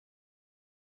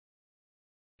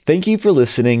Thank you for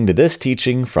listening to this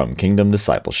teaching from Kingdom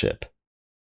Discipleship.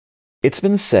 It's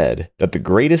been said that the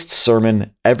greatest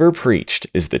sermon ever preached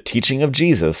is the teaching of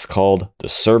Jesus called the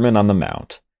Sermon on the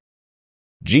Mount.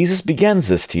 Jesus begins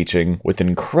this teaching with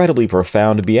incredibly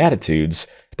profound beatitudes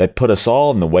that put us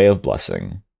all in the way of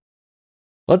blessing.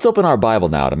 Let's open our Bible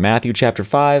now to Matthew chapter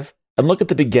 5 and look at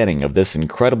the beginning of this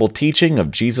incredible teaching of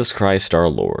Jesus Christ our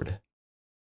Lord.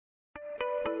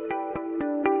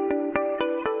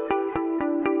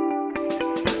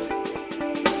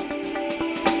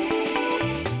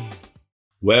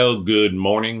 Well, good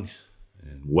morning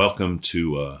and welcome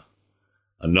to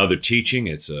another teaching.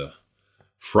 It's a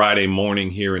Friday morning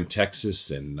here in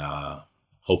Texas, and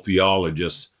hopefully y'all are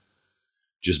just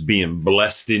being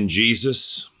blessed in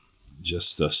Jesus,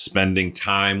 just spending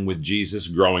time with Jesus,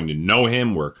 growing to know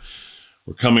Him. We're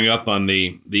coming up on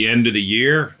the end of the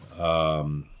year,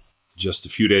 just a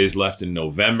few days left in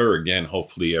November. Again,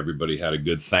 hopefully everybody had a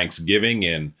good Thanksgiving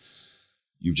and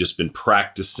you've just been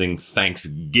practicing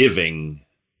Thanksgiving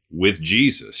with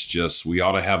Jesus. We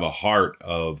ought to have a heart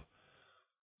of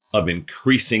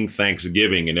increasing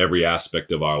thanksgiving in every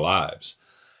aspect of our lives.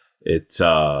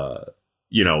 The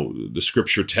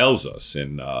scripture tells us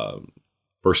in 1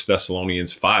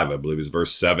 Thessalonians 5, I believe is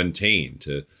verse 17,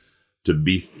 to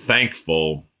be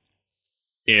thankful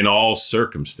in all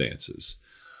circumstances.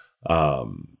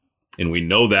 And we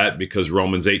know that because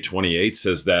Romans 8:28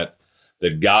 says that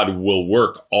God will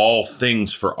work all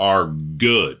things for our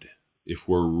good if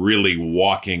we're really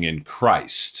walking in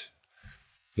Christ.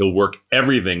 He'll work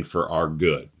everything for our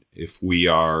good if we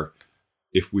are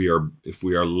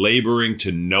laboring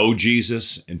to know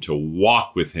Jesus and to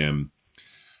walk with Him.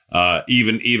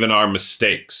 Even our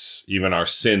mistakes, even our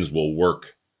sins will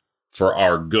work for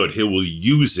our good. He will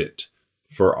use it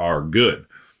for our good.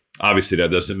 Obviously, that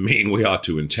doesn't mean we ought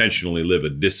to intentionally live a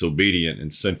disobedient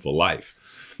and sinful life.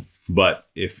 But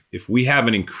if we have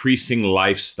an increasing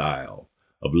lifestyle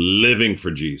of living for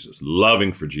Jesus,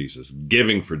 loving for Jesus,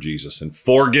 giving for Jesus, and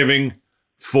forgiving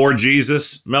for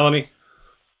Jesus, Melanie,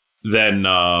 then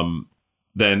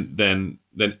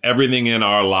everything in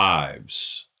our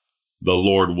lives the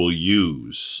Lord will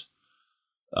use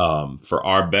for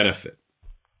our benefit.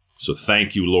 So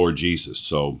thank you, Lord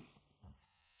Jesus.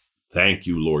 Thank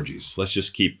you, Lord Jesus. Let's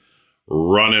just keep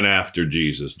running after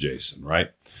Jesus, Jason, right?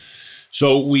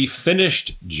 So we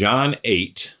finished John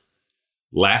 8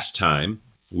 last time.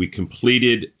 We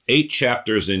completed 8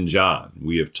 chapters in John.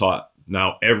 We have taught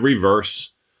now every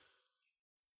verse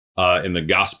in the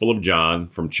Gospel of John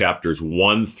from chapters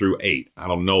 1 through 8. I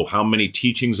don't know how many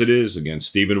teachings it is. Again,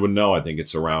 Stephen would know. I think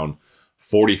it's around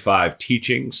 45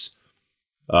 teachings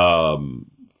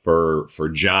for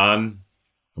John,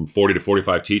 from 40 to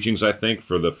 45 teachings, I think,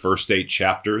 for the first 8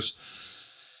 chapters.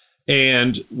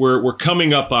 And we're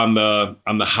coming up on the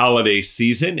holiday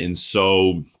season, and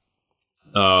so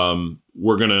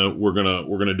we're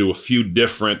gonna do a few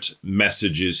different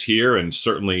messages here, and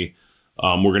certainly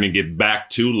we're gonna get back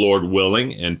to, Lord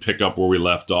willing, and pick up where we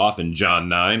left off in John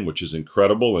 9, which is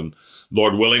incredible, and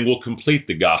Lord willing, we'll complete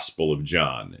the Gospel of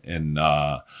John, and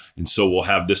so we'll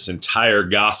have this entire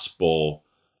gospel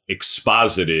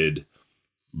exposited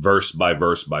verse by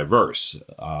verse by verse.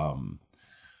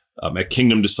 At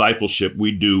Kingdom Discipleship,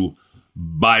 we do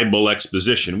Bible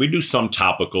exposition. We do some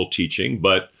topical teaching,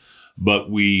 but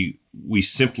we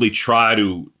simply try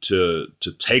to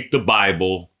take the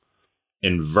Bible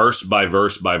and verse by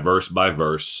verse by verse by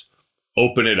verse,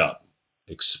 open it up,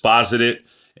 exposit it,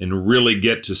 and really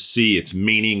get to see its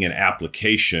meaning and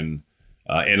application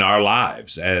in our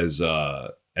lives as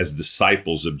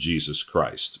disciples of Jesus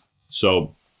Christ.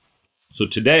 So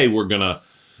today we're gonna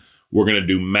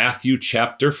do Matthew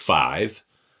chapter 5,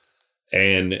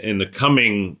 and in the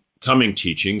coming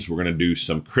teachings, we're going to do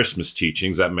some Christmas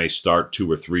teachings that may start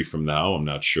 2 or 3 from now. I'm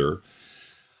not sure.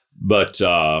 But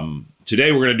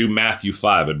today we're going to do Matthew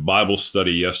 5. At Bible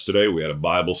study yesterday, we had a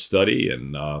Bible study,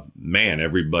 and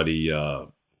everybody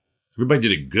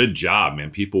did a good job,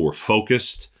 man. People were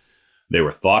focused. They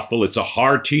were thoughtful. It's a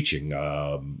hard teaching.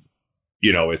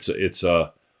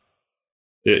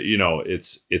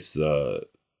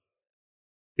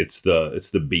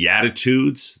 It's the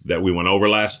Beatitudes that we went over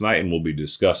last night and we'll be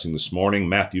discussing this morning.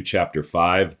 Matthew chapter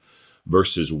 5,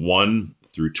 verses 1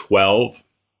 through 12.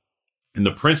 And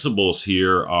the principles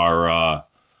here are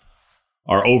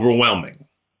overwhelming.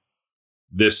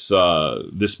 This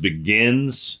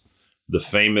begins the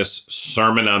famous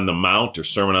Sermon on the Mount, or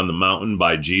Sermon on the Mountain,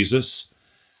 by Jesus,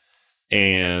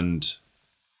 and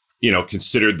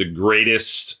considered the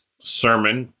greatest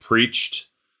sermon preached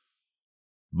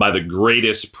by the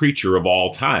greatest preacher of all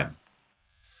time.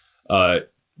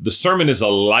 the sermon is a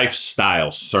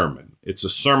lifestyle sermon. It's a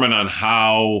sermon on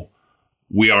how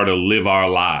we are to live our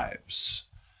lives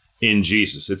in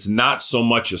Jesus. It's not so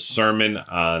much a sermon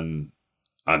on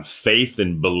faith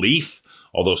and belief,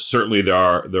 although certainly there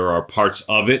are parts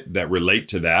of it that relate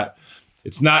to that.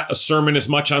 It's not a sermon as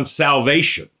much on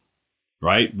salvation,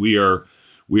 right? We are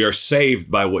saved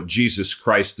by what Jesus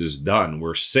Christ has done.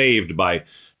 We're saved by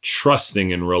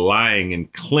trusting and relying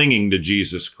and clinging to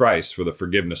Jesus Christ for the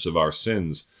forgiveness of our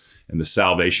sins and the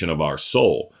salvation of our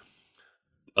soul.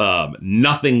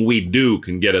 Nothing we do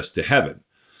can get us to heaven.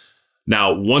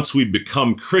 Now, once we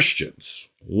become Christians,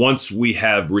 once we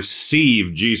have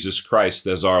received Jesus Christ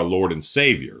as our Lord and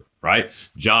Savior, right?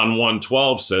 John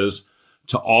 1:12 says,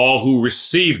 to all who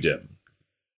received him,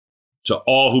 to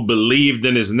all who believed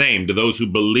in his name, to those who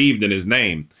believed in his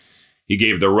name, he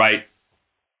gave the right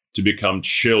to become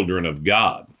children of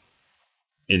God.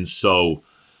 And so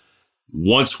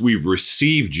once we've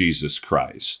received Jesus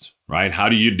Christ, right? How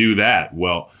do you do that?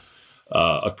 Well,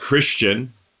 a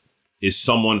Christian is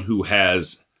someone who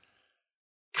has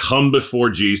come before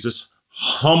Jesus,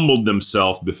 humbled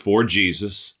themselves before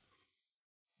Jesus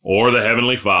or the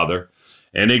Heavenly Father,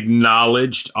 and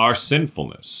acknowledged our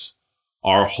sinfulness,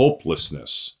 our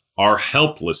hopelessness, our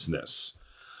helplessness.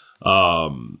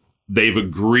 They've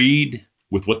agreed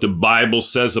with what the Bible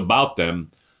says about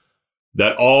them,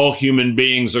 that all human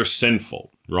beings are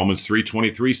sinful. Romans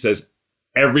 3:23 says,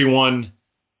 everyone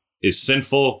is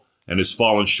sinful and has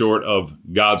fallen short of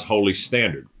God's holy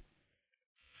standard.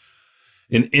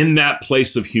 And in that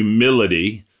place of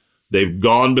humility, they've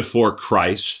gone before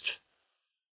Christ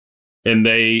and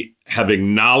they have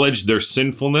acknowledged their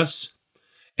sinfulness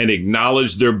and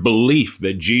acknowledged their belief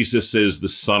that Jesus is the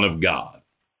Son of God,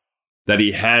 that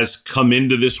he has come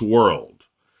into this world.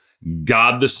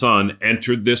 God the Son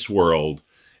entered this world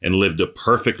and lived a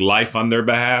perfect life on their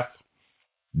behalf,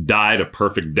 died a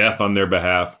perfect death on their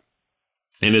behalf,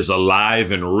 and is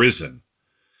alive and risen.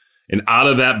 And out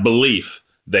of that belief,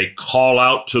 they call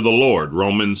out to the Lord.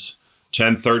 Romans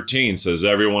 10:13 says,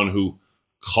 everyone who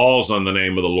calls on the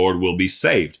name of the Lord will be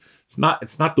saved. It's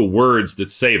not the words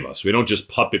that save us. We don't just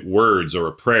puppet words or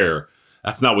a prayer.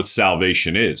 That's not what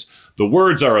salvation is. The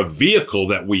words are a vehicle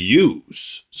that we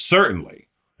use, certainly.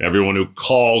 Everyone who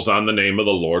calls on the name of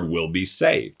the Lord will be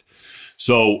saved.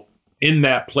 So in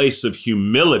that place of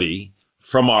humility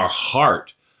from our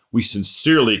heart, we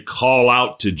sincerely call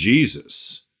out to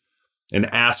Jesus and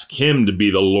ask him to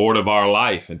be the Lord of our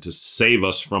life and to save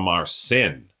us from our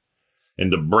sin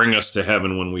and to bring us to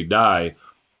heaven when we die,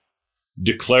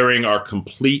 declaring our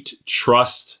complete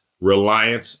trust,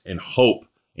 reliance, and hope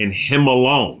in him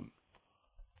alone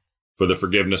for the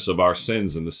forgiveness of our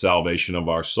sins and the salvation of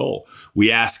our soul.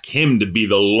 We ask him to be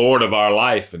the Lord of our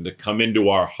life and to come into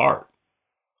our heart.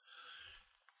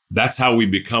 That's how we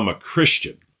become a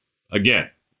Christian. Again,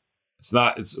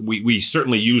 we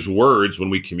certainly use words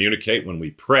when we communicate, when we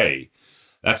pray.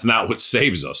 That's not what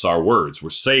saves us, our words.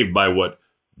 We're saved by what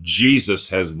Jesus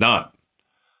has done.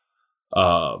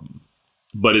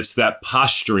 But it's that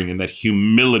posturing and that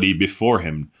humility before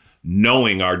him,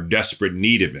 knowing our desperate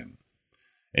need of him.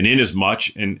 And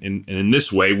inasmuch, and in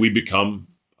this way, we become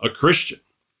a Christian.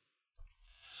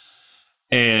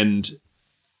 And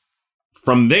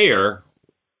from there,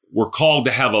 we're called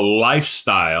to have a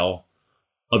lifestyle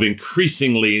of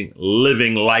increasingly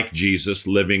living like Jesus,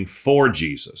 living for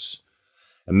Jesus.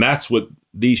 And that's what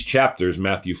these chapters,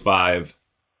 Matthew 5,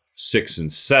 6,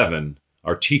 and 7,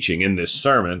 are teaching in this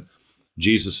sermon.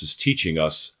 Jesus is teaching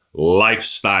us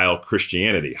lifestyle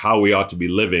Christianity, how we ought to be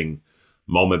living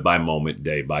moment by moment,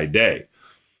 day by day.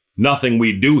 Nothing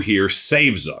we do here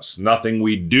saves us. Nothing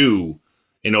we do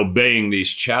in obeying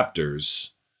these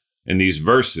chapters and these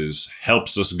verses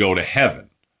helps us go to heaven.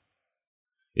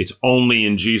 It's only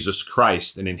in Jesus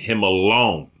Christ and in him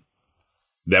alone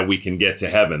that we can get to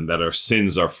heaven, that our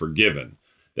sins are forgiven,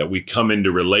 that we come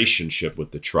into relationship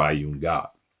with the triune God.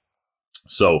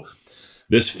 So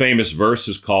this famous verse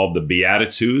is called the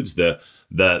Beatitudes, the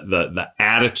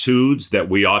attitudes that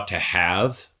we ought to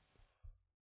have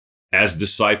as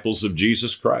disciples of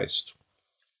Jesus Christ.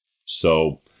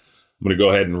 So I'm going to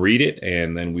go ahead and read it,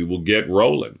 and then we will get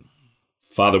rolling.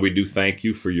 Father, we do thank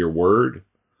you for your word.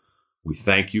 We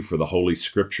thank you for the Holy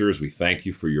Scriptures. We thank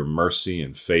you for your mercy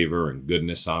and favor and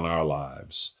goodness on our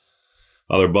lives.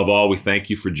 Father, above all, we thank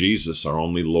you for Jesus, our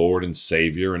only Lord and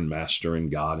Savior and Master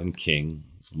and God and King.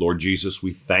 Lord Jesus,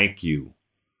 we thank you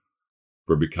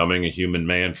for becoming a human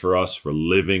man for us, for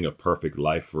living a perfect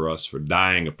life for us, for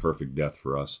dying a perfect death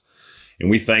for us. And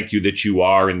we thank you that you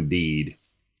are indeed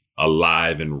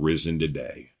alive and risen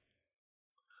today.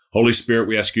 Holy Spirit,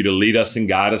 we ask you to lead us and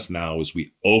guide us now as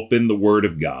we open the Word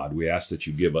of God. We ask that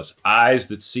you give us eyes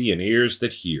that see and ears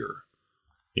that hear.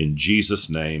 In Jesus'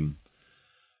 name,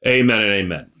 amen and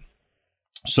amen.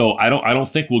 So I don't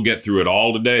think we'll get through it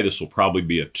all today. This will probably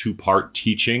be a 2-part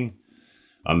teaching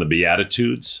on the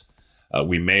Beatitudes.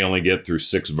 We may only get through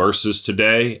 6 verses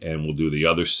today, and we'll do the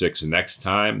other 6 next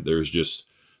time. There's just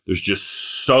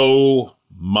so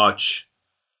much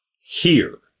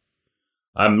here.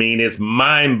 I mean, it's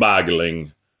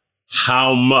mind-boggling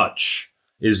how much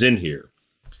is in here.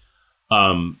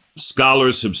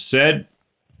 Scholars have said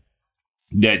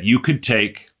that you could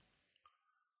take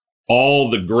all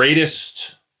the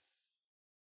greatest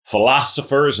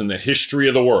philosophers in the history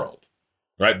of the world,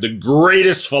 right? The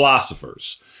greatest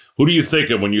philosophers. Who do you think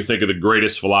of when you think of the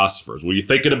greatest philosophers? Well, you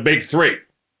think of the big 3,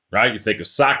 right? You think of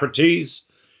Socrates,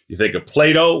 you think of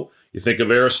Plato, you think of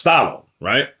Aristotle,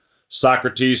 right?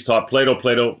 Socrates taught Plato,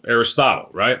 Plato, Aristotle,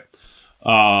 right?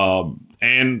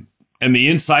 And the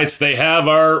insights they have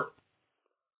are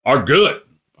good,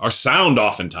 are sound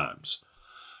oftentimes.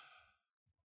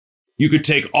 You could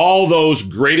take all those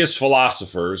greatest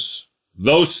philosophers,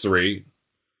 those 3,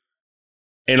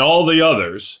 and all the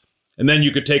others, and then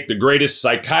you could take the greatest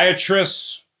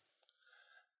psychiatrists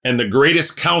and the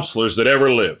greatest counselors that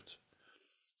ever lived.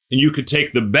 And you could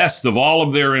take the best of all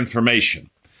of their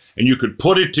information, and you could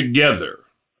put it together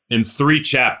in 3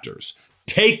 chapters.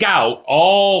 Take out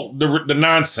all the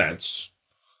nonsense,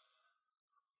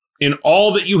 and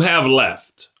all that you have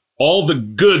left, all the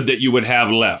good that you would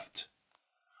have left,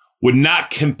 would not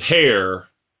compare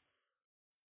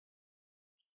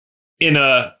in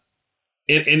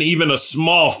even a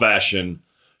small fashion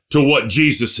to what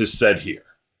Jesus has said here.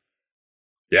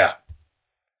 Yeah.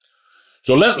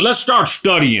 So let's start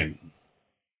studying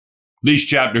these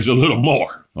chapters a little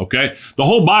more, okay? The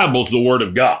whole Bible's the Word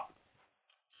of God.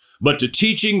 But the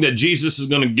teaching that Jesus is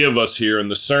going to give us here in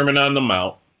the Sermon on the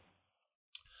Mount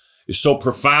is so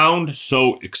profound,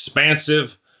 so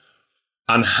expansive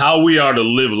on how we are to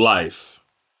live life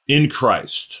in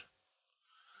Christ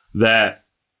that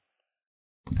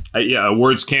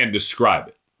words can't describe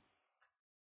it.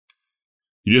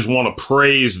 You just want to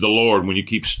praise the Lord when you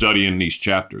keep studying these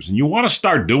chapters. And you want to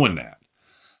start doing that.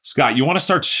 Scott, you want to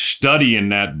start studying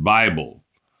that Bible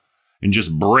and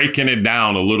just breaking it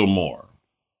down a little more.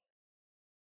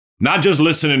 Not just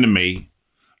listening to me,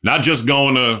 not just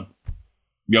going to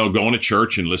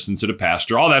church and listening to the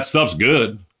pastor. All that stuff's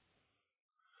good.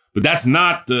 But that's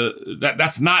not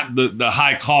the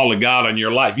high call of God on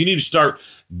your life. You need to start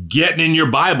getting in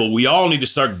your Bible. We all need to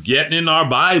start getting in our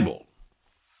Bible.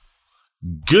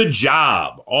 Good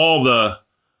job.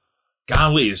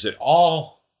 Is it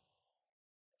all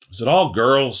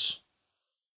girls?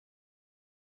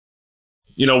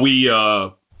 You know, we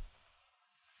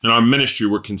in our ministry,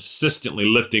 we're consistently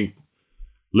lifting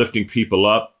people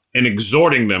up and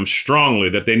exhorting them strongly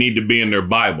that they need to be in their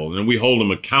Bible, and we hold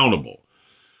them accountable.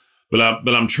 But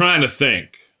I'm trying to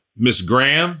think. Miss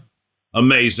Graham,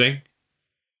 amazing.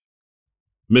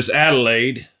 Miss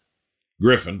Adelaide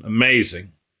Griffin,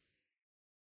 amazing.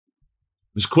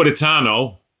 Miss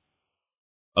Quititano,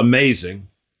 amazing.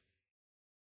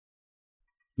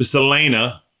 Miss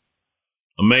Elena,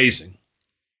 amazing.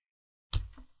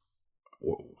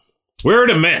 Where are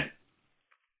the men?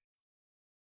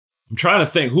 I'm trying to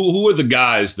think. Who are the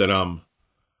guys that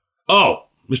Oh,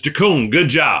 Mr. Coon, good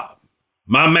job.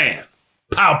 My man.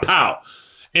 Pow, pow.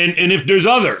 And if there's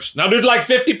others, now there's like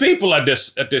 50 people at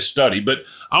this study, but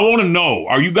I want to know,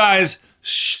 are you guys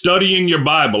studying your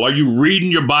Bible? Are you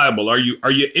reading your Bible? Are you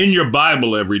in your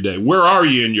Bible every day? Where are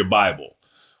you in your Bible?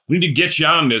 We need to get you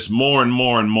on this more and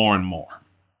more and more and more.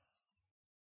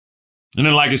 And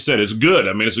then, like I said, it's good.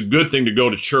 I mean, it's a good thing to go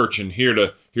to church and hear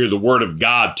the Word of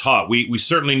God taught. We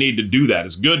certainly need to do that.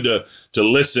 It's good to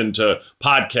listen to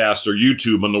podcasts or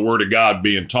YouTube on the Word of God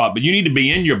being taught, but you need to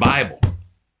be in your Bible.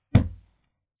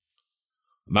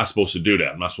 I'm not supposed to do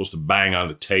that. I'm not supposed to bang on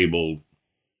the table.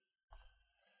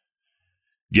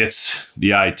 Gets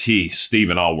the IT,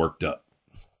 Stephen, all worked up.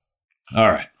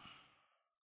 All right.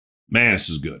 Man, this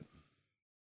is good.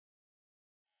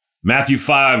 Matthew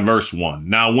 5, verse 1.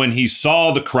 Now, when he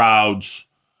saw the crowds,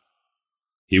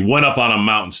 he went up on a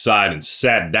mountainside and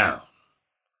sat down.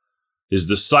 His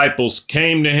disciples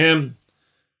came to him, and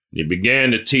he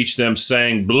began to teach them,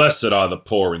 saying, Blessed are the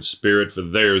poor in spirit, for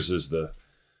theirs is the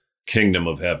kingdom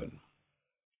of heaven.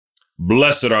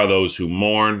 Blessed are those who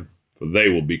mourn, for they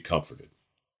will be comforted.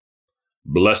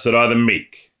 Blessed are the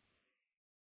meek,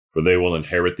 for they will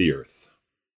inherit the earth.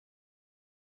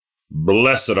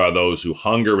 Blessed are those who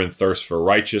hunger and thirst for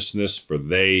righteousness, for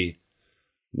they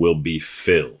will be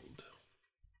filled.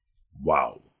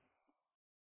 Wow.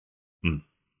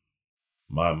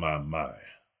 My.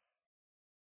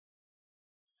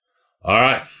 All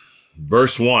right.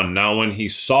 Verse 1. Now when he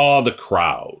saw the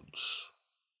crowds.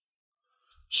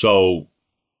 So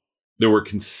there were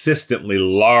consistently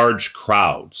large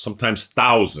crowds, sometimes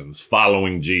thousands,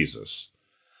 following Jesus.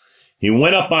 He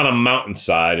went up on a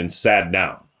mountainside and sat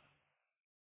down.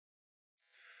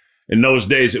 In those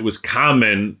days, it was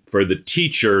common for the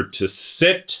teacher to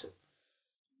sit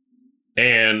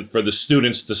and for the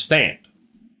students to stand.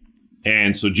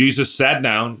 And so Jesus sat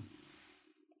down.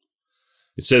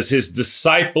 It says his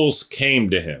disciples came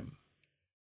to him.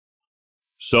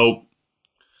 So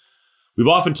we've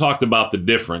often talked about the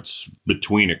difference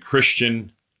between a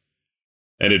Christian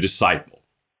and a disciple.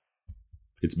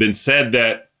 It's been said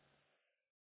that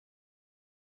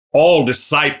all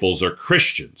disciples are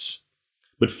Christians,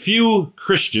 but few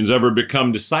Christians ever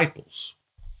become disciples,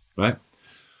 right?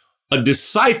 A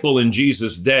disciple in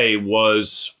Jesus' day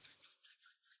was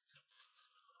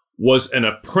an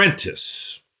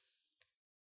apprentice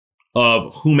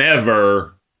of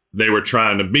whomever they were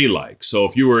trying to be like. So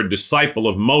if you were a disciple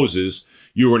of Moses,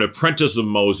 you were an apprentice of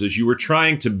Moses, you were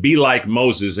trying to be like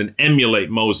Moses and emulate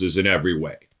Moses in every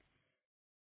way.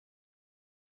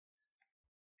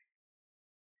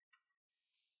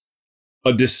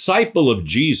 A disciple of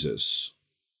Jesus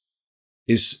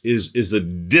is a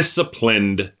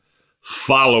disciplined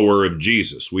follower of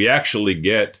Jesus. We actually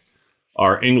get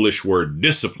our English word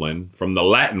discipline from the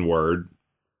Latin word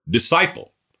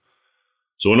disciple.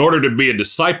 So in order to be a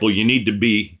disciple, you need to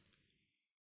be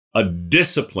a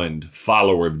disciplined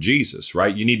follower of Jesus,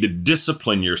 right? You need to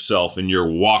discipline yourself in your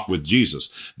walk with Jesus.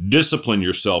 Discipline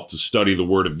yourself to study the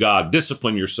Word of God.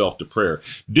 Discipline yourself to prayer.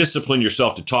 Discipline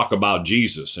yourself to talk about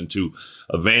Jesus and to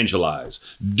evangelize.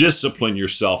 Discipline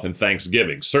yourself in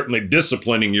thanksgiving. Certainly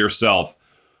disciplining yourself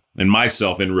and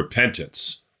myself in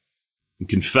repentance and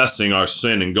confessing our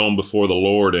sin and going before the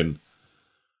Lord and,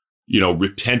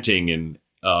 repenting and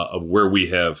of where we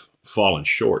have fallen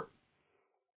short.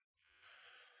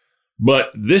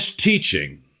 But this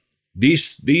teaching,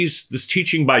 this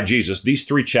teaching by Jesus, these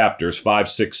 3 chapters, 5,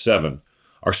 6, 7,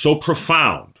 are so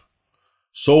profound,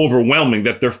 so overwhelming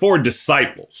that they're for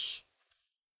disciples.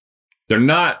 They're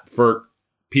not for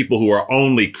people who are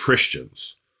only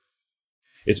Christians.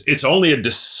 It's only a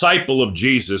disciple of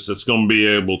Jesus that's going to be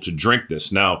able to drink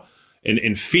this now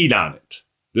and feed on it,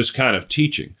 this kind of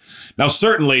teaching. Now,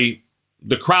 certainly,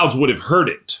 the crowds would have heard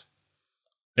it,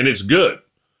 and it's good.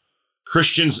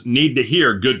 Christians need to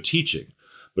hear good teaching,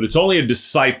 but it's only a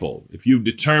disciple. If you've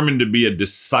determined to be a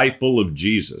disciple of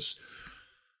Jesus,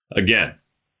 again,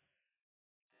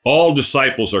 all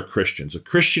disciples are Christians. A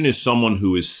Christian is someone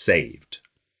who is saved.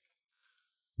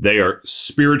 They are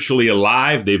spiritually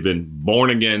alive. They've been born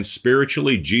again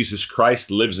spiritually. Jesus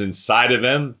Christ lives inside of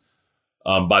them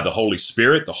by the Holy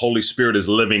Spirit. The Holy Spirit is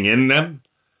living in them,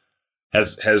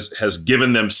 has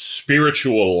given them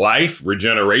spiritual life,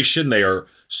 regeneration. They are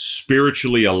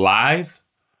spiritually alive.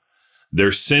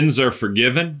 Their sins are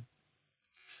forgiven.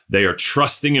 They are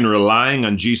trusting and relying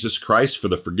on Jesus Christ for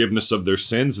the forgiveness of their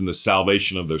sins and the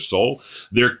salvation of their soul.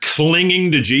 They're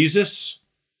clinging to Jesus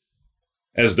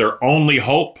as their only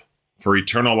hope for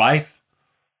eternal life.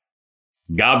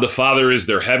 God the Father is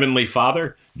their heavenly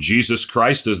Father. Jesus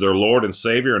Christ is their Lord and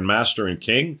Savior and Master and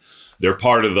King. They're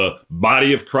part of the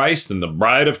body of Christ and the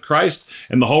bride of Christ.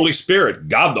 And the Holy Spirit,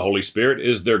 God the Holy Spirit,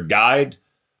 is their guide,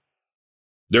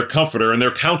 their comforter, and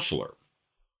their counselor.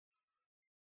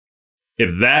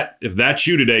 If that's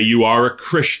you today, you are a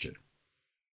Christian.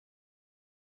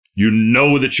 You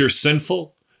know that you're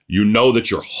sinful. You know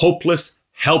that you're hopeless,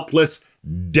 helpless,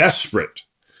 desperate.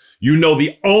 You know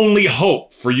the only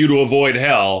hope for you to avoid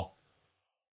hell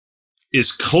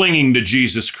is clinging to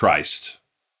Jesus Christ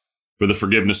for the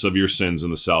forgiveness of your sins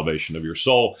and the salvation of your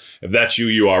soul. If that's you,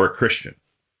 you are a Christian.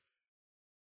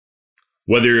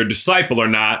 Whether you're a disciple or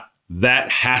not, that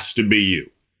has to be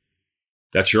you.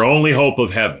 That's your only hope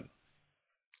of heaven.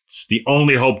 It's the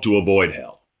only hope to avoid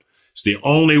hell. It's the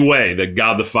only way that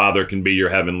God the Father can be your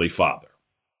heavenly Father.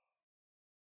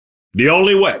 The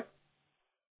only way.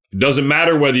 It doesn't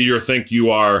matter whether you think you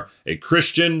are a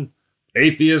Christian,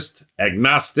 atheist,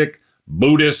 agnostic,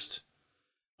 Buddhist,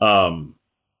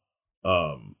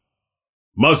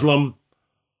 Muslim,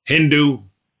 Hindu,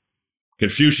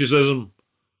 Confucianism,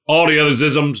 all the other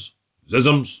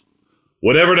isms,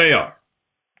 whatever they are.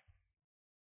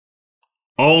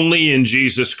 Only in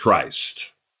Jesus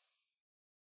Christ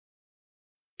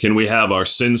can we have our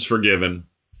sins forgiven.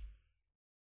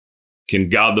 Can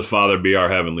God the Father be our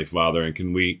heavenly Father? And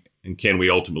can we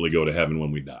ultimately go to heaven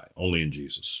when we die? Only in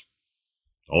Jesus.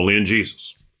 Only in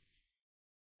Jesus.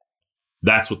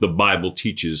 That's what the Bible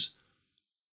teaches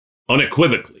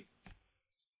unequivocally.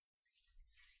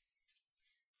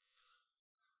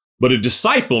 But a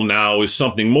disciple now is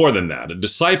something more than that. A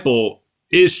disciple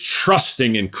is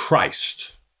trusting in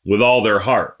Christ with all their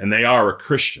heart, and they are a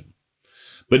Christian.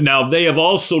 But now they have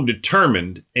also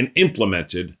determined and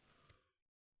implemented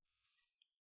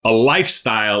a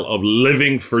lifestyle of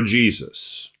living for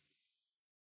Jesus.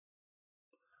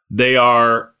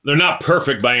 They're not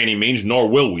perfect by any means, nor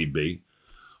will we be,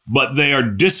 but they are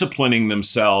disciplining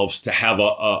themselves to have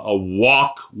a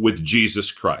walk with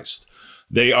Jesus Christ.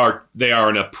 They are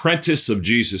an apprentice of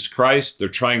Jesus Christ. They're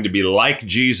trying to be like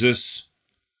Jesus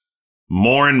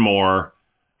more and more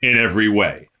in every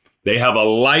way. They have a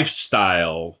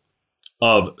lifestyle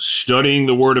of studying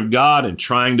the Word of God and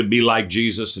trying to be like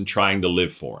Jesus and trying to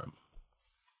live for Him.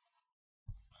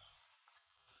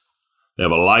 They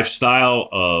have a lifestyle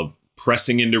of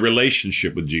pressing into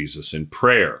relationship with Jesus in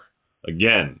prayer,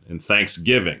 again, in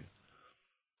thanksgiving.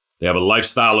 They have a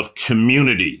lifestyle of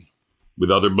community with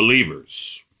other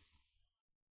believers.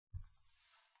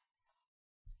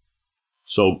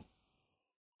 So,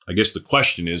 I guess the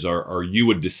question is, are you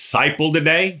a disciple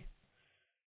today?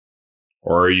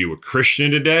 Or are you a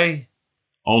Christian today?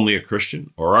 Only a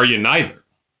Christian? Or are you neither?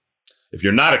 If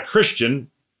you're not a Christian,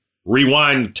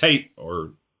 rewind the tape,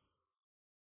 or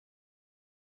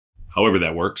however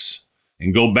that works,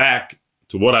 and go back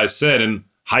to what I said and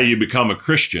how you become a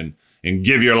Christian and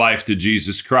give your life to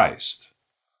Jesus Christ.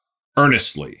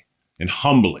 Earnestly and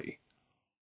humbly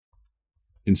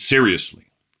and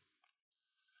seriously.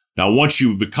 Now, once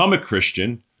you become a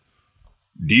Christian,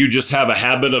 do you just have a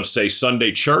habit of, say,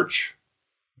 Sunday church,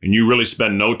 and you really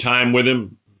spend no time with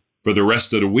Him for the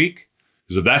rest of the week?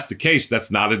 Because if that's the case,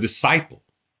 that's not a disciple.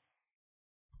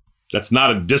 That's not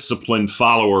a disciplined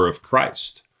follower of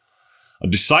Christ. A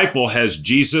disciple has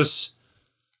Jesus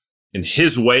and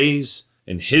His ways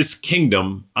and His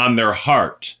kingdom on their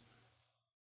heart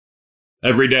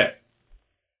every day.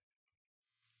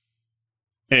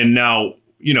 And now,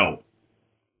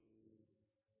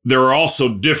 there are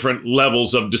also different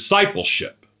levels of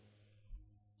discipleship,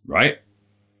 right?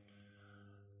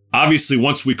 Obviously,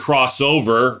 once we cross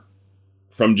over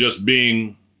from just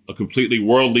being a completely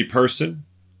worldly person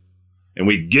and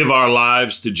we give our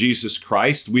lives to Jesus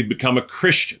Christ, we've become a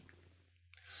Christian.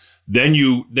 Then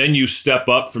you step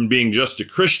up from being just a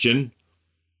Christian,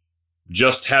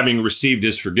 just having received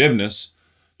His forgiveness,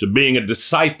 to being a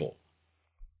disciple.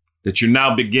 That you're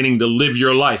now beginning to live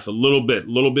your life a little bit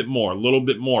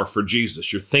more for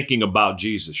Jesus. You're thinking about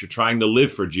Jesus. You're trying to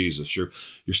live for Jesus. You're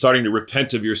starting to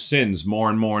repent of your sins more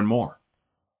and more and more.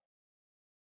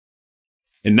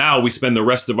 And now we spend the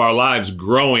rest of our lives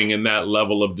growing in that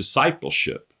level of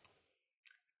discipleship.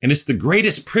 And it's the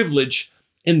greatest privilege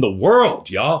in the world,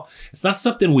 y'all. It's not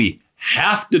something we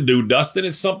have to do, Dustin.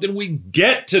 It's something we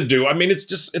get to do. I mean,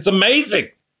 it's amazing.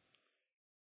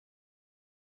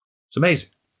 It's amazing.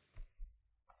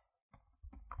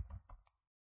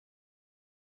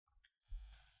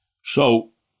 So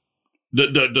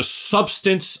the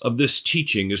substance of this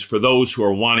teaching is for those who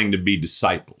are wanting to be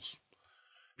disciples.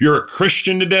 If you're a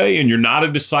Christian today and you're not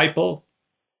a disciple,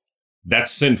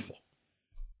 that's sinful.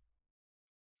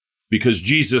 Because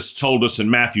Jesus told us in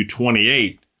Matthew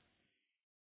 28,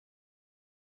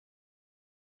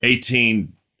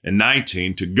 18 and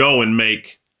 19, to go and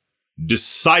make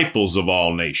disciples of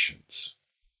all nations,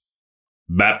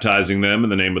 baptizing them in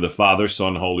the name of the Father, Son,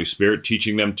 and Holy Spirit,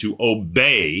 teaching them to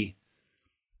obey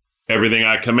everything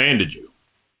I commanded you.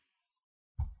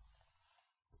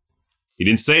 He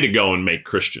didn't say to go and make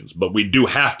Christians, but we do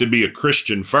have to be a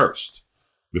Christian first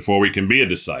before we can be a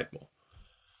disciple.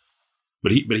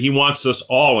 But he wants us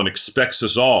all and expects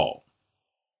us all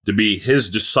to be His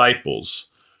disciples,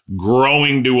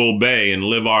 growing to obey and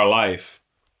live our life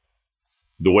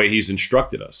the way He's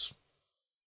instructed us.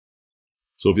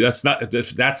 So if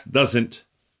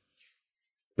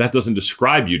that doesn't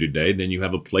describe you today, then you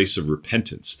have a place of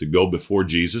repentance to go before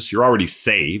Jesus. You're already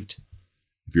saved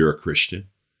if you're a Christian.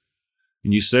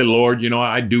 And you say, Lord,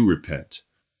 I do repent.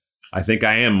 I think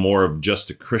I am more of just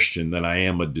a Christian than I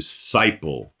am a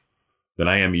disciple, than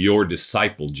I am your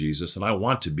disciple, Jesus, and I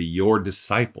want to be your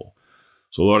disciple.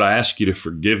 So, Lord, I ask you to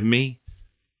forgive me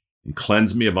and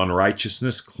cleanse me of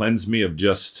unrighteousness, cleanse me of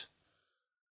just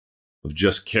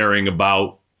caring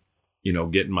about,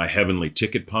 getting my heavenly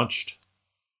ticket punched.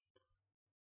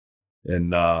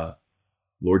 And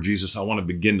Lord Jesus, I want to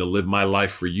begin to live my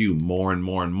life for you more and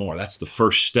more and more. That's the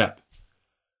first step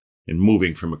in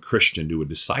moving from a Christian to a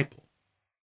disciple.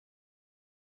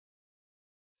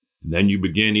 And then you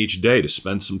begin each day to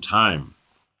spend some time,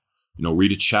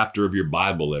 read a chapter of your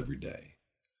Bible every day.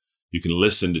 You can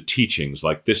listen to teachings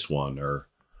like this one, or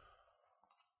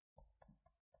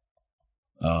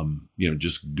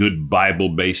just good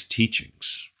Bible-based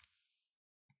teachings.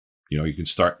 You can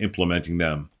start implementing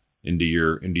them into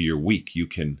your week. You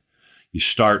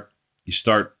start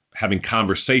having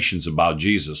conversations about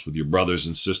Jesus with your brothers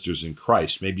and sisters in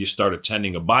Christ. Maybe you start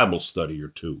attending a Bible study or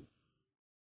two.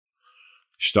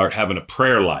 Start having a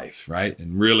prayer life, right?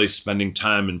 And really spending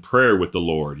time in prayer with the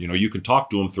Lord. You can talk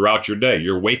to him throughout your day,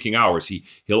 your waking hours.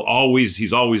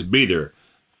 He's always be there.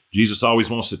 Jesus always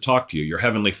wants to talk to you. Your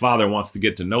heavenly Father wants to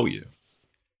get to know you,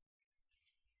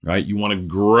 right? You want to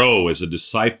grow as a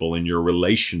disciple in your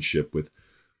relationship with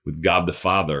God the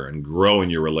Father, and grow in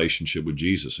your relationship with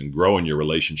Jesus, and grow in your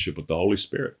relationship with the Holy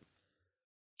Spirit.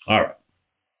 All right.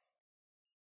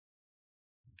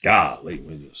 Golly,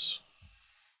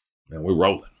 we're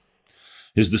rolling.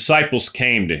 His disciples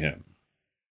came to him.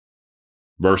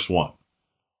 Verse 1.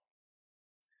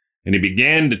 And he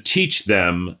began to teach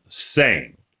them,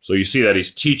 saying. So you see that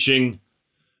he's teaching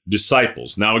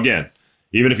disciples. Now again,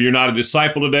 even if you're not a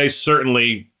disciple today,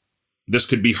 certainly this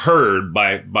could be heard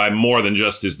by more than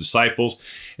just his disciples.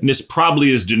 And this is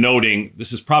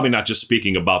probably not just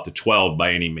speaking about the 12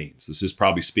 by any means. This is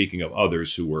probably speaking of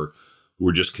others who were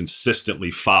just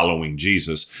consistently following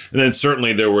Jesus. And then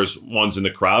certainly there was ones in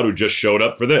the crowd who just showed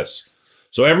up for this.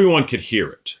 So everyone could hear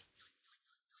it.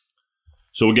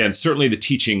 So again, certainly the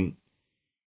teaching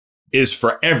is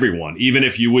for everyone. Even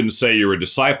if you wouldn't say you're a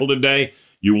disciple today,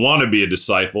 you want to be a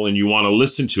disciple and you want to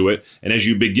listen to it. And as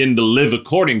you begin to live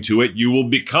according to it, you will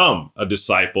become a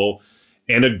disciple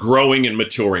and a growing and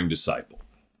maturing disciple.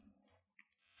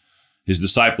 His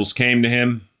disciples came to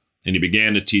him and he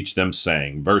began to teach them,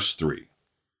 saying, verse 3,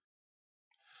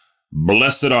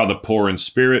 Blessed are the poor in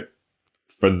spirit,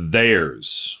 for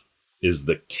theirs is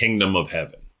the kingdom of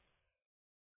heaven.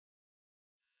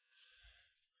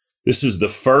 This is the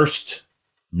first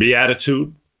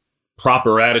beatitude,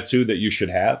 proper attitude that you should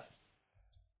have.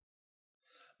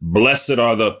 Blessed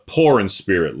are the poor in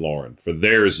spirit, Lauren, for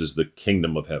theirs is the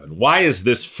kingdom of heaven. Why is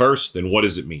this first, and what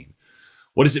does it mean?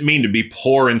 What does it mean to be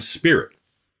poor in spirit?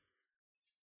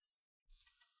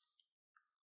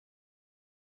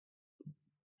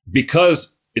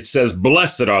 Because it says,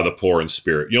 blessed are the poor in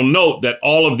spirit. You'll note that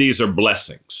all of these are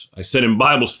blessings. I said in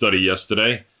Bible study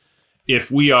yesterday,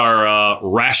 if we are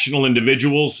rational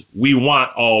individuals, we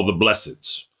want all the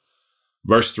blesseds.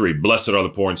 Verse 3, blessed are the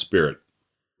poor in spirit.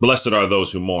 Blessed are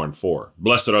those who mourn, 4.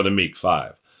 Blessed are the meek,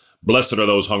 5. Blessed are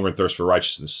those hunger and thirst for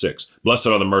righteousness, 6. Blessed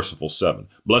are the merciful, 7.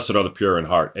 Blessed are the pure in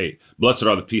heart, 8. Blessed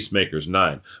are the peacemakers,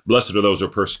 9. Blessed are those who are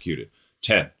persecuted,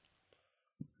 10.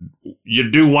 You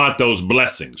do want those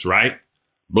blessings, right?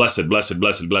 Blessed, blessed,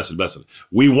 blessed, blessed, blessed.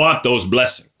 We want those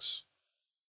blessings.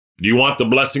 Do you want the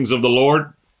blessings of the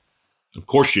Lord? Of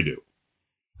course you do.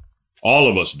 All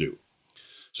of us do.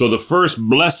 So the first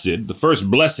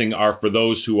blessing are for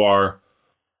those who are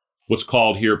what's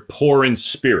called here poor in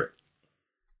spirit.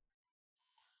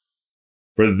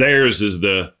 For theirs is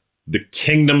the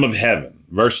kingdom of heaven.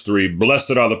 Verse 3,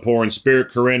 blessed are the poor in spirit,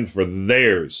 Corinne, for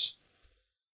theirs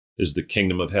is the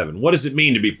kingdom of heaven. What does it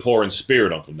mean to be poor in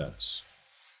spirit, Uncle Dennis?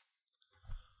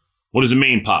 What does it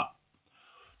mean, Pop?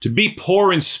 To be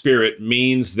poor in spirit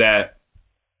means that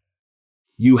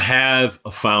you have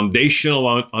a foundational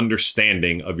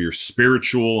understanding of your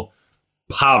spiritual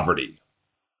poverty.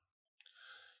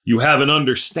 You have an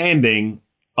understanding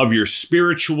of your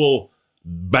spiritual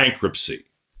bankruptcy.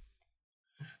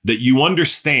 That you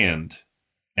understand,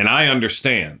 and I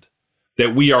understand,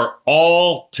 that we are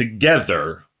all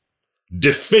together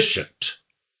deficient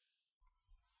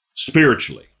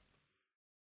spiritually.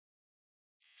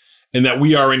 And that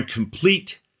we are in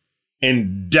complete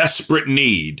and desperate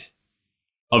need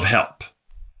of help.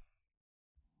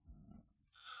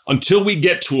 Until we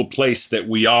get to a place that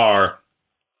we are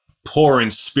poor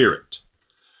in spirit,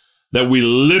 that we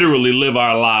literally live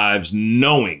our lives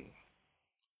knowing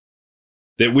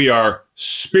that we are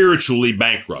spiritually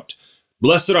bankrupt.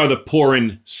 Blessed are the poor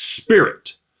in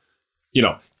spirit.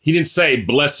 He didn't say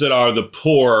blessed are the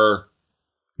poor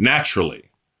naturally.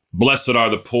 Blessed are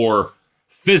the poor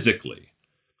physically.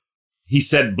 He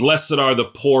said blessed are the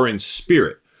poor in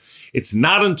spirit. It's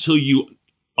not until you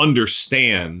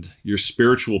understand your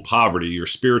spiritual poverty, your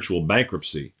spiritual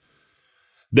bankruptcy,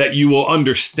 that you will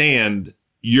understand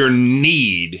your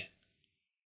need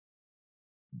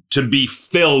to be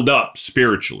filled up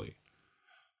spiritually.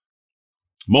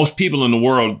 Most people in the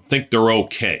world think they're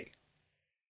okay,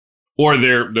 or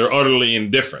they're utterly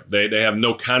indifferent. They have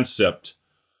no concept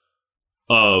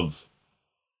of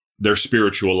their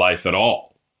spiritual life at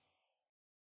all,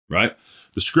 right?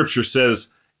 The scripture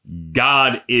says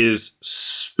God is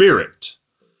spirit,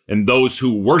 and those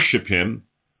who worship him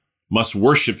must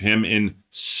worship him in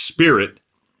spirit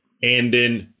and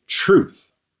in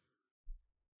truth.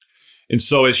 And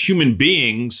so as human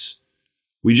beings,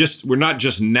 we're not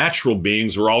just natural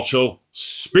beings, we're also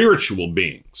spiritual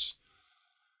beings.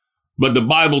 But the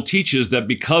Bible teaches that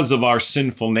because of our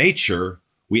sinful nature,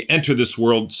 we enter this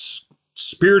world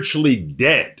spiritually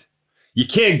dead. You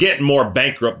can't get more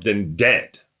bankrupt than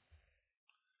dead.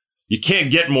 You can't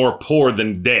get more poor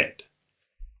than dead.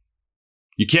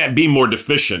 You can't be more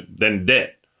deficient than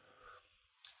dead.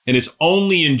 And it's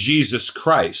only in Jesus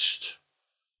Christ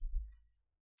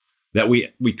that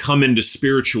we come into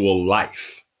spiritual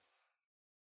life.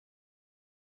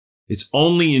 It's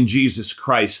only in Jesus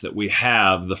Christ that we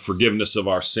have the forgiveness of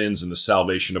our sins and the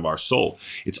salvation of our soul.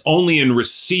 It's only in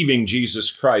receiving Jesus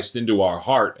Christ into our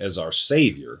heart as our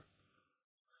Savior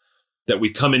that we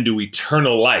come into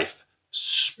eternal life,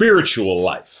 spiritual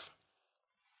life.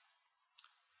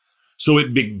 So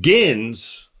it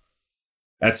begins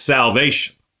at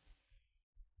salvation.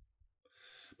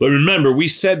 But remember, we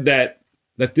said that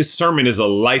this sermon is a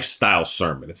lifestyle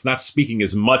sermon. It's not speaking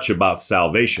as much about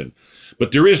salvation.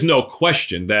 But there is no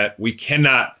question that we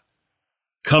cannot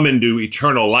come into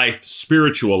eternal life,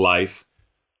 spiritual life,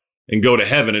 and go to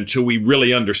heaven until we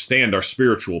really understand our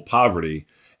spiritual poverty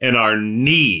and our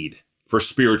need for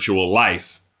spiritual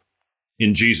life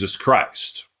in Jesus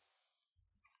Christ.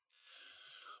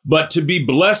 But to be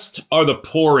blessed are the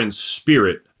poor in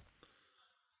spirit.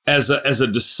 As a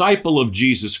disciple of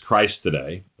Jesus Christ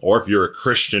today, or if you're a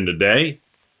Christian today,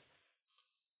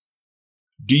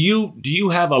 do you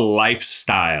have a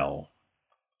lifestyle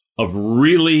of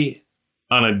really,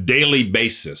 on a daily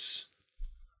basis,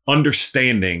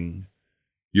 understanding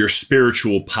your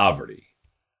spiritual poverty?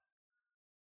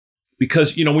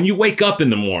 Because, when you wake up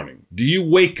in the morning, do you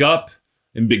wake up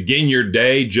and begin your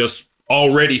day just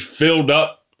already filled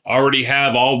up, already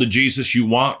have all the Jesus you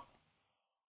want,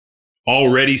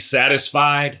 already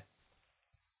satisfied?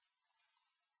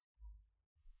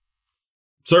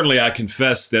 Certainly, I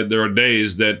confess that there are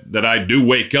days that I do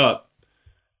wake up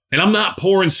and I'm not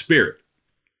poor in spirit.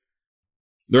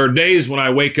 There are days when I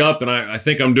wake up and I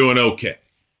think I'm doing okay.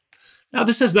 Now,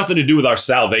 this has nothing to do with our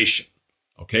salvation.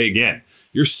 Okay, again,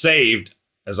 you're saved,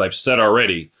 as I've said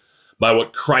already, by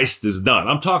what Christ has done.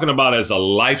 I'm talking about as a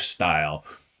lifestyle.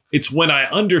 It's when I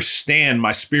understand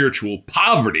my spiritual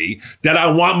poverty that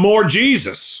I want more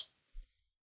Jesus.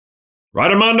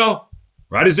 Right, Armando?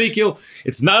 Right, Ezekiel?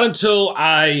 It's not until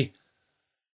I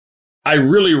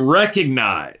really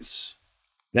recognize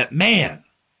that, man,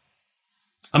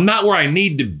 I'm not where I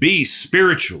need to be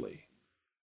spiritually.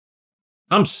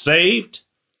 I'm saved.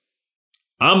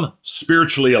 I'm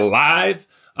spiritually alive.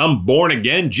 I'm born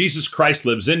again. Jesus Christ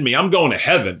lives in me. I'm going to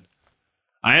heaven.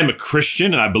 I am a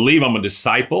Christian and I believe I'm a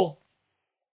disciple.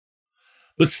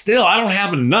 But still, I don't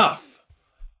have enough.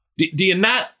 Do you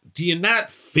not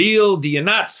feel? Do you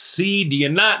not see? Do you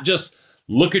not just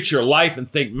look at your life and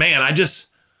think, man,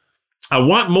 I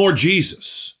want more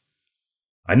Jesus.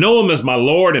 I know him as my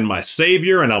Lord and my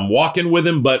Savior, and I'm walking with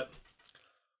him, but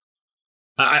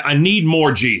I need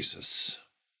more Jesus.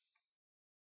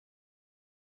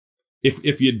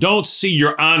 If you don't see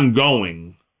your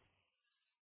ongoing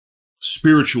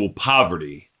spiritual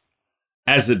poverty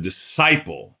as a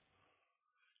disciple,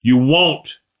 you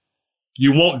won't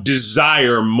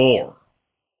desire more.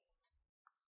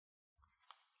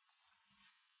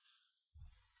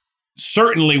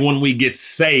 Certainly when we get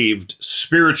saved,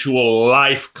 spiritual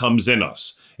life comes in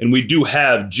us, and we do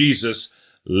have Jesus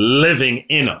living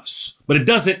in us. But it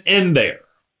doesn't end there.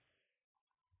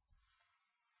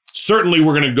 Certainly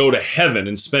we're going to go to heaven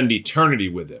and spend eternity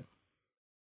with him.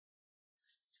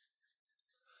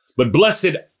 But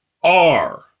blessed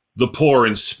are the poor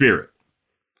in spirit.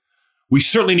 We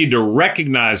certainly need to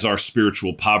recognize our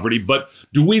spiritual poverty, but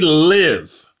do we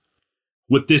live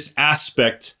with this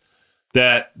aspect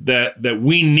that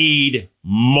we need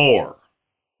more,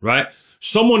 right?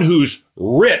 Someone who's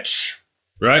rich,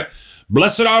 right?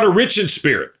 Blessed are the rich in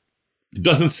spirit. It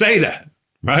doesn't say that,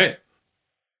 right?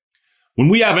 When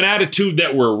we have an attitude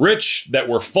that we're rich, that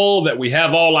we're full, that we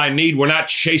have all I need, we're not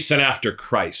chasing after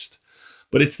Christ.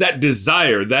 But it's that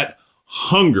desire, that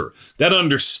hunger, that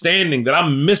understanding that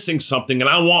I'm missing something and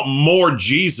I want more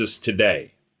Jesus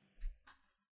today.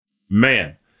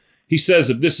 Man, he says,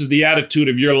 if this is the attitude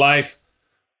of your life,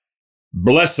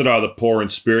 blessed are the poor in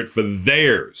spirit, for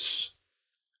theirs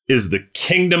is the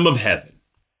kingdom of heaven.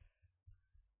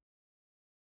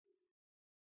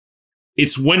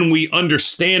 It's when we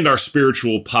understand our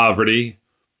spiritual poverty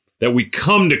that we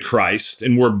come to Christ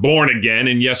and we're born again,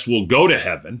 and yes, we'll go to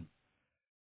heaven.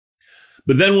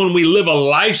 But then when we live a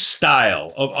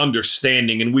lifestyle of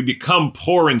understanding and we become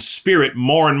poor in spirit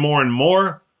more and more and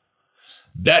more,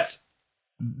 That's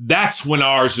when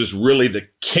ours is really the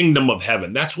kingdom of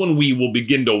heaven. That's when we will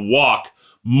begin to walk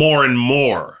more and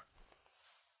more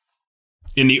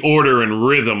in the order and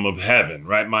rhythm of heaven,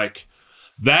 right, Mike?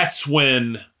 That's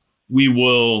when we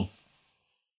will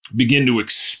begin to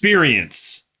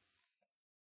experience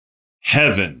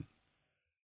heaven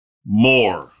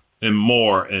more and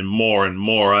more and more and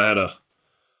more.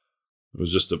 It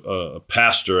was just a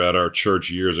pastor at our church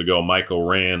years ago, Michael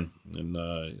Rand, and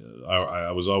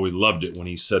I was always loved it when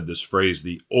he said this phrase,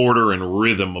 the order and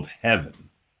rhythm of heaven.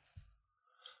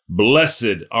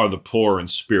 Blessed are the poor in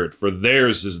spirit, for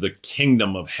theirs is the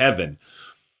kingdom of heaven.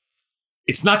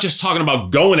 It's not just talking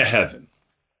about going to heaven,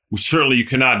 which certainly you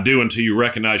cannot do until you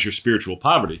recognize your spiritual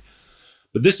poverty.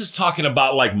 But this is talking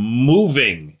about like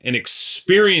moving and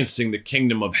experiencing the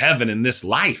kingdom of heaven in this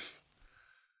life.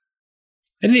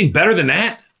 Anything better than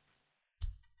that?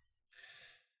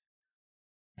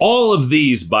 All of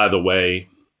these, by the way,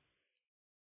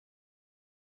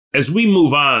 as we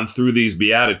move on through these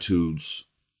Beatitudes,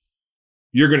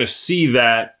 you're going to see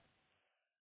that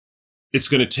it's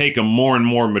going to take a more and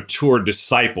more mature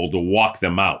disciple to walk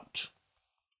them out.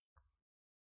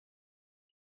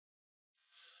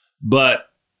 But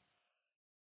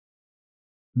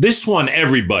this one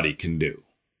everybody can do.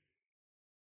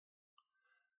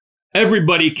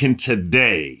 Everybody can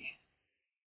today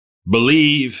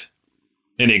believe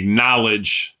and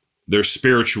acknowledge their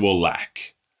spiritual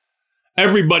lack.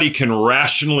 Everybody can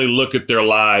rationally look at their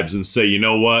lives and say, you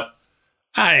know what?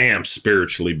 I am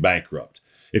spiritually bankrupt.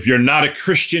 If you're not a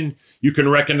Christian, you can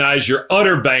recognize your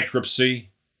utter bankruptcy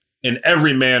in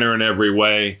every manner and every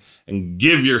way and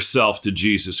give yourself to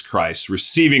Jesus Christ,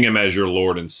 receiving him as your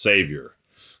Lord and Savior,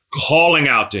 calling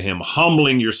out to him,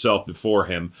 humbling yourself before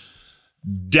him,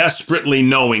 desperately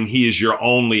knowing he is your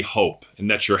only hope and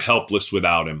that you're helpless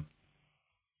without him.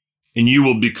 And you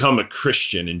will become a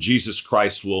Christian and Jesus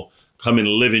Christ will come and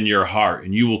live in your heart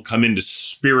and you will come into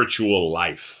spiritual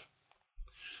life.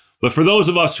 But for those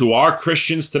of us who are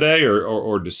Christians today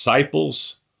or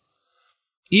disciples,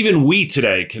 even we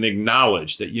today can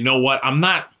acknowledge that, you know what,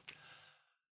 I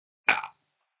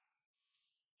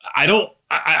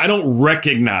don't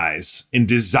recognize and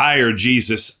desire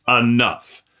Jesus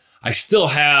enough. I still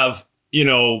have,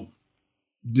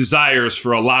 desires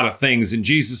for a lot of things, and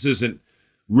Jesus isn't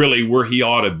really where he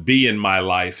ought to be in my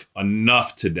life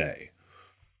enough today.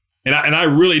 And I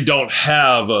really don't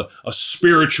have a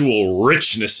spiritual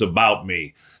richness about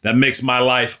me that makes my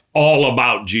life all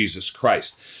about Jesus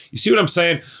Christ. You see what I'm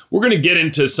saying? We're going to get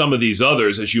into some of these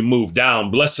others as you move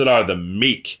down. Blessed are the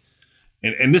meek.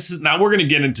 And this is now we're going to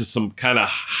get into some kind of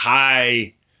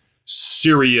high,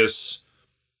 serious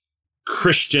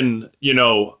Christian,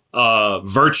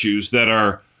 virtues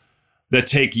that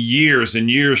take years and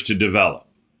years to develop.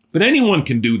 But anyone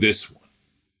can do this one.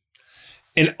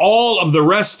 And all of the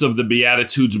rest of the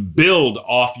Beatitudes build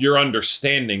off your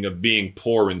understanding of being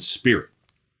poor in spirit.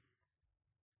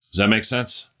 Does that make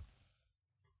sense?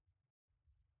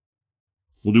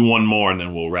 We'll do one more and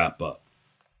then we'll wrap up.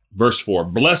 Verse 4,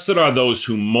 blessed are those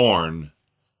who mourn,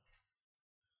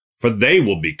 for they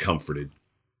will be comforted.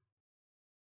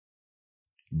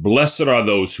 Blessed are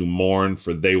those who mourn,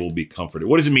 for they will be comforted.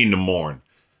 What does it mean to mourn?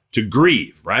 To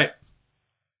grieve, right?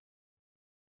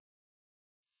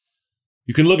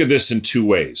 You can look at this in two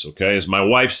ways, okay? As my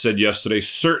wife said yesterday,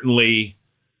 certainly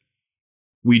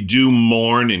we do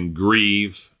mourn and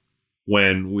grieve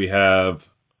when we have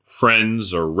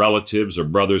friends or relatives or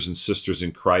brothers and sisters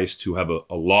in Christ who have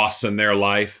a loss in their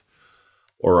life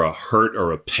or a hurt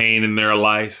or a pain in their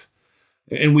life.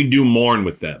 And we do mourn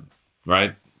with them,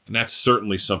 right? And that's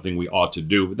certainly something we ought to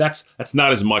do. But that's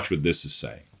not as much what this is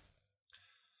saying.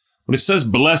 When it says,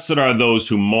 blessed are those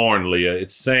who mourn, Leah,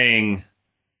 it's saying,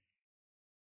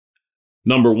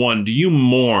 number one, do you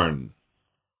mourn?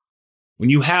 When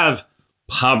you have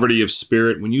poverty of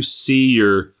spirit, when you see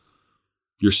your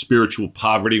spiritual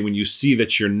poverty, when you see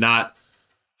that you're not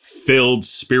filled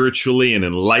spiritually and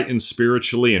enlightened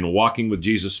spiritually and walking with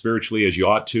Jesus spiritually as you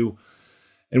ought to,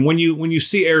 and when you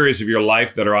see areas of your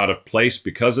life that are out of place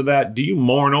because of that, do you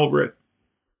mourn over it?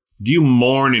 Do you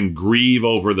mourn and grieve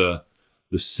over the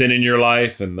sin in your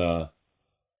life and the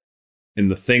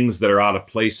things that are out of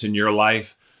place in your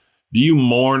life? Do you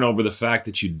mourn over the fact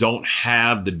that you don't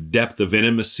have the depth of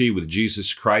intimacy with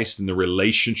Jesus Christ and the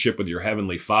relationship with your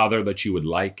Heavenly Father that you would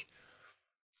like?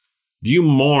 Do you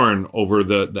mourn over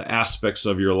the aspects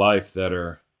of your life that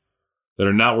are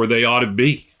not where they ought to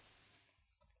be?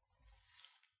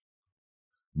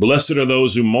 Blessed are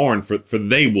those who mourn, for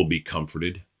they will be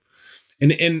comforted.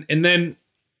 And then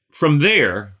from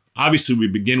there, obviously we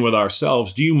begin with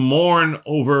ourselves. Do you mourn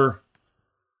over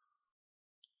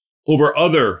over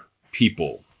other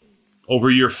people, over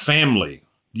your family?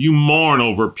 Do you mourn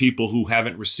over people who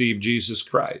haven't received Jesus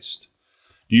Christ?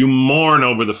 Do you mourn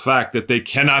over the fact that they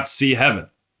cannot see heaven?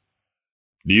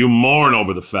 Do you mourn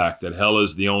over the fact that hell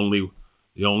is the only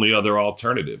other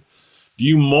alternative? Do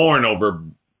you mourn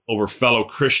over fellow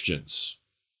Christians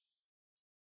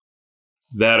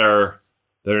that are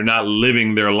not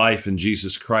living their life in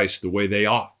Jesus Christ the way they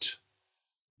ought?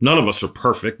 None of us are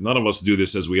perfect. None of us do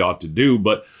this as we ought to do,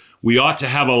 but we ought to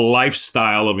have a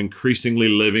lifestyle of increasingly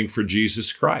living for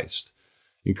Jesus Christ,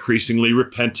 increasingly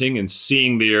repenting and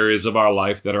seeing the areas of our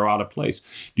life that are out of place.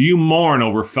 Do you mourn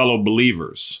over fellow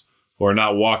believers who are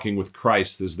not walking with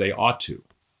Christ as they ought to?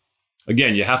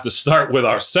 Again, you have to start with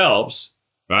ourselves,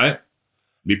 right? It'd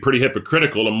be pretty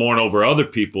hypocritical to mourn over other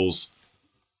people's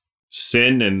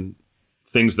sin and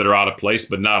things that are out of place,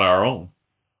 but not our own.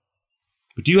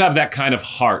 But do you have that kind of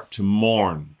heart to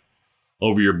mourn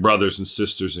over your brothers and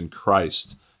sisters in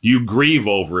Christ? Do you grieve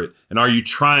over it? And are you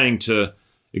trying to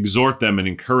exhort them and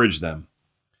encourage them?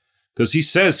 Because he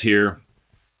says here,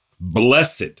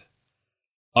 blessed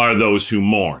are those who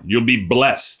mourn. You'll be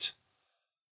blessed,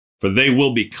 for they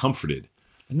will be comforted.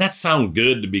 Doesn't that sound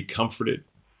good, to be comforted?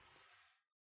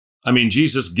 I mean,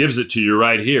 Jesus gives it to you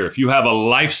right here. If you have a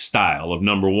lifestyle of,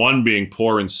 number one, being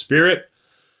poor in spirit,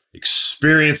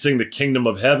 experiencing the kingdom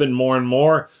of heaven more and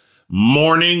more,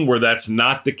 mourning where that's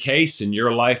not the case in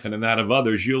your life and in that of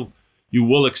others, you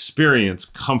will experience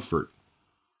comfort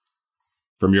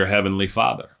from your heavenly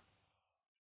Father.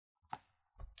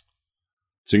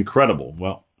 It's incredible.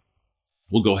 Well,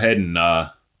 we'll go ahead and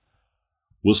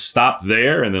we'll stop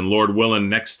there, and then Lord willing,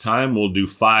 next time we'll do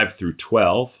 5 through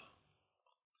 12.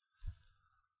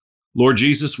 Lord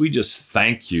Jesus, we just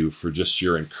thank you for just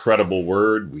your incredible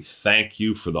word. We thank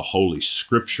you for the Holy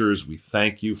Scriptures. We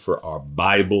thank you for our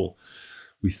Bible.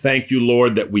 We thank you,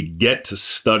 Lord, that we get to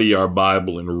study our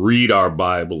Bible and read our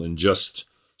Bible and just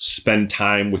spend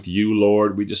time with you,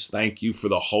 Lord. We just thank you for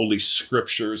the Holy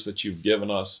Scriptures that you've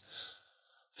given us.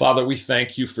 Father, we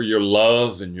thank you for your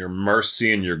love and your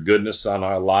mercy and your goodness on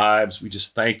our lives. We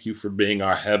just thank you for being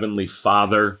our Heavenly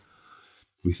Father.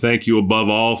 We thank you above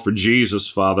all for Jesus,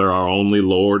 Father, our only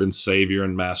Lord and Savior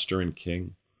and Master and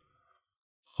King.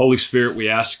 Holy Spirit, we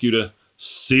ask you to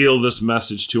seal this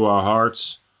message to our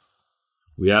hearts.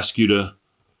 We ask you to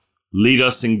lead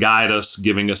us and guide us,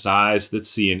 giving us eyes that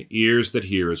see and ears that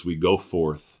hear as we go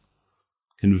forth.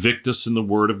 Convict us in the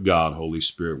word of God, Holy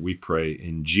Spirit, we pray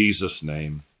in Jesus'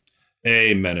 name.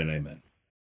 Amen and amen.